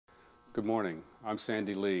Good morning. I'm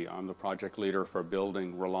Sandy Lee. I'm the project leader for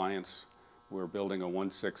building Reliance. We're building a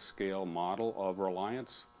 1/6 scale model of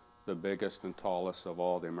Reliance, the biggest and tallest of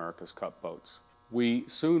all the America's Cup boats. We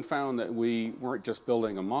soon found that we weren't just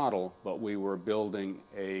building a model, but we were building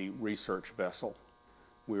a research vessel.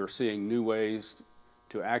 We were seeing new ways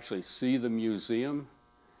to actually see the museum,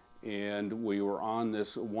 and we were on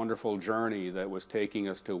this wonderful journey that was taking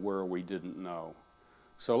us to where we didn't know.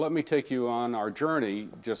 So let me take you on our journey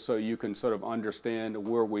just so you can sort of understand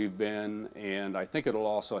where we've been, and I think it'll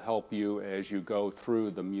also help you as you go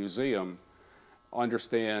through the museum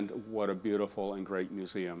understand what a beautiful and great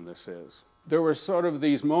museum this is. There were sort of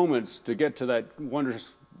these moments to get to that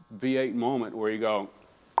wondrous V8 moment where you go,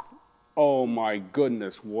 oh my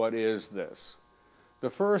goodness, what is this?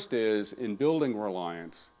 The first is, in building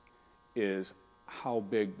Reliance, is how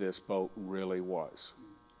big this boat really was.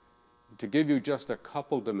 To give you just a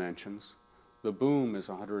couple dimensions, the boom is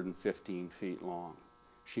 115 feet long.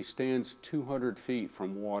 She stands 200 feet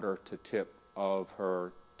from water to tip of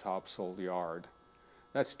her topsail yard.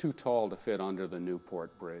 That's too tall to fit under the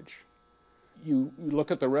Newport Bridge. You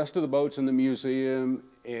look at the rest of the boats in the museum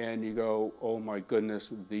and you go, oh my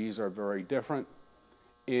goodness, these are very different,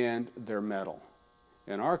 and they're metal.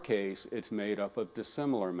 In our case, it's made up of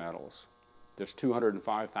dissimilar metals. There's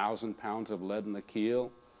 205,000 pounds of lead in the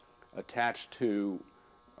keel, attached to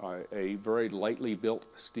a very lightly built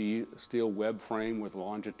steel web frame with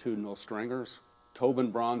longitudinal stringers, Tobin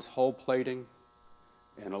bronze hull plating,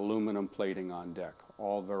 and aluminum plating on deck,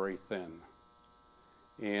 all very thin.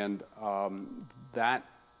 And that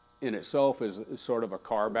in itself is sort of a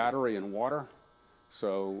car battery in water.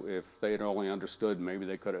 So if they'd only understood, maybe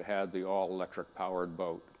they could have had the all-electric powered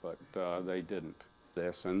boat, but they didn't.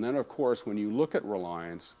 And then of course, when you look at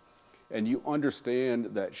Reliance, and you understand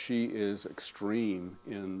that she is extreme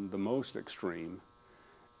in the most extreme,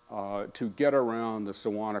 to get around the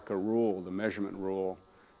Sewanaka rule, the measurement rule,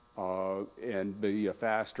 and be a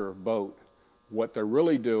faster boat, what they're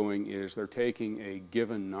really doing is they're taking a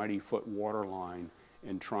given 90-foot water line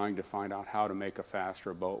and trying to find out how to make a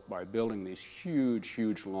faster boat by building these huge,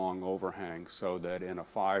 huge long overhangs so that in a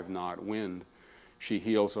 5-knot wind, she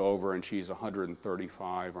heels over and she's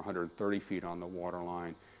 135 or 130 feet on the water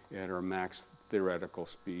line, and her max theoretical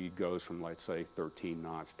speed goes from, let's say, 13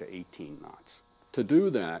 knots to 18 knots. To do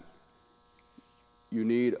that, you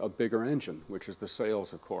need a bigger engine, which is the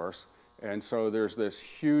sails, of course, and so there's this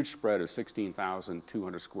huge spread of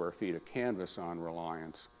 16,200 square feet of canvas on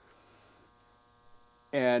Reliance.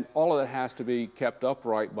 And all of that has to be kept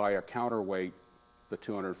upright by a counterweight, the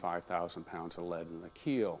 205,000 pounds of lead in the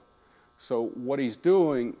keel. So what he's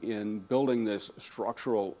doing in building this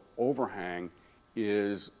structural overhang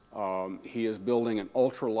is he is building an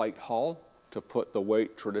ultralight hull to put the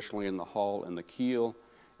weight traditionally in the hull and the keel,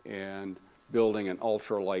 and building an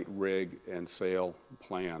ultralight rig and sail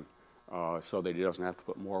plan so that he doesn't have to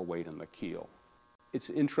put more weight in the keel. It's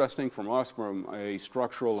interesting from us from a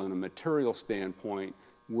structural and a material standpoint.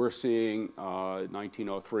 We're seeing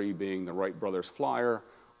 1903 being the Wright Brothers Flyer.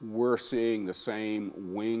 We're seeing the same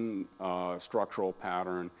wing structural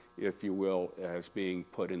pattern, if you will, as being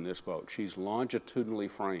put in this boat. She's longitudinally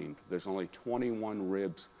framed. There's only 21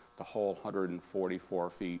 ribs, the whole 144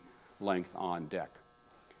 feet length on deck.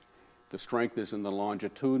 The strength is in the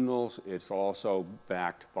longitudinals. It's also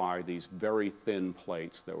backed by these very thin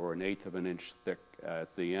plates that were 1/8 of an inch thick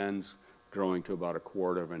at the ends, growing to about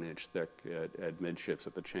 1/4 of an inch thick at midships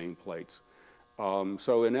at the chain plates.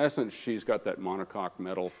 So in essence, she's got that monocoque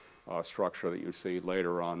metal structure that you see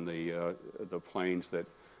later on the planes that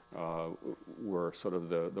were sort of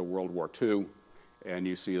the World War II, and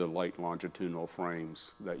you see the light longitudinal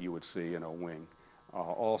frames that you would see in a wing,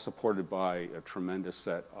 all supported by a tremendous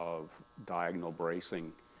set of diagonal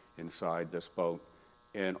bracing inside this boat.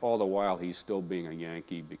 And all the while, he's still being a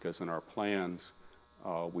Yankee, because in our plans,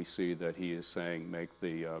 we see that he is saying make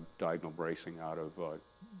the diagonal bracing out of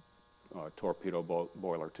torpedo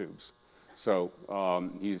boiler tubes. So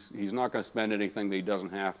he's not going to spend anything that he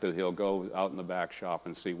doesn't have to. He'll go out in the back shop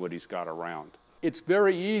and see what he's got around. It's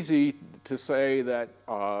very easy to say that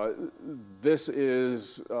this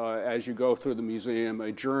is, as you go through the museum,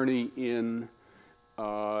 a journey in,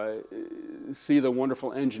 see the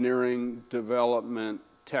wonderful engineering, development,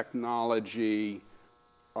 technology,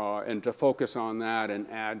 and to focus on that and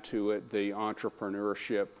add to it the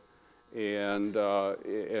entrepreneurship and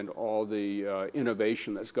all the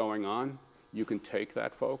innovation that's going on. You can take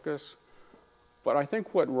that focus. But I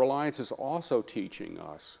think what Reliance is also teaching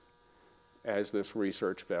us as this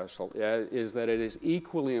research vessel is that it is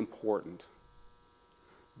equally important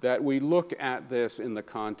that we look at this in the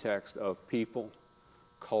context of people,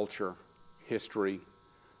 culture, history,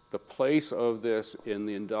 the place of this in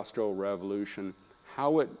the Industrial Revolution,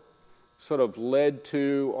 how it sort of led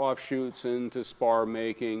to offshoots into spar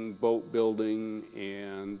making, boat building,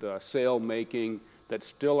 and sail making that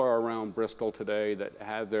still are around Bristol today, that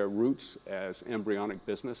have their roots as embryonic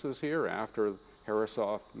businesses here after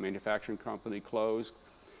Herreshoff Manufacturing Company closed.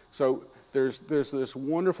 So there's this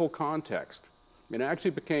wonderful context. It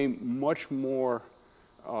actually became much more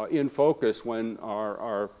in focus when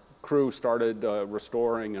our crew started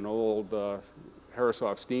restoring an old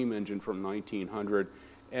Herreshoff steam engine from 1900.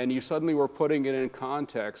 And you suddenly were putting it in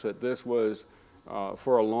context that this was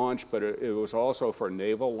for a launch, but it was also for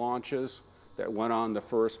naval launches that went on the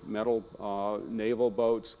first metal naval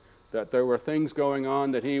boats, that there were things going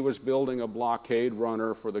on, that he was building a blockade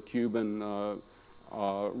runner for the Cuban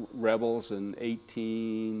rebels in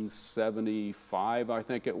 1875, I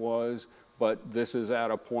think it was. But this is at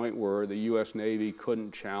a point where the U.S. Navy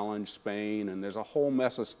couldn't challenge Spain, and there's a whole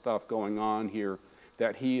mess of stuff going on here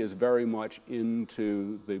that he is very much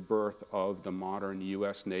into the birth of the modern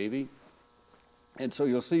U.S. Navy. And so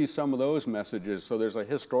you'll see some of those messages. So there's a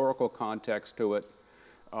historical context to it.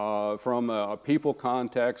 From a people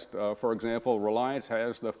context, for example, Reliance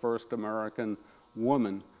has the first American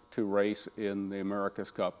woman to race in the America's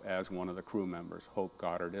Cup as one of the crew members, Hope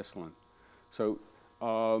Goddard Iselin. So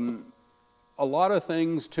a lot of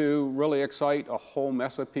things to really excite a whole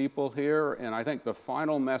mess of people here. And I think the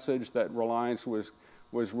final message that Reliance was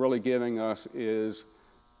really giving us is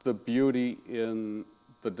the beauty in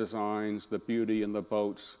the designs, the beauty in the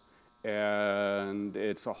boats, and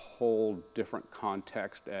it's a whole different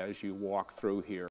context as you walk through here.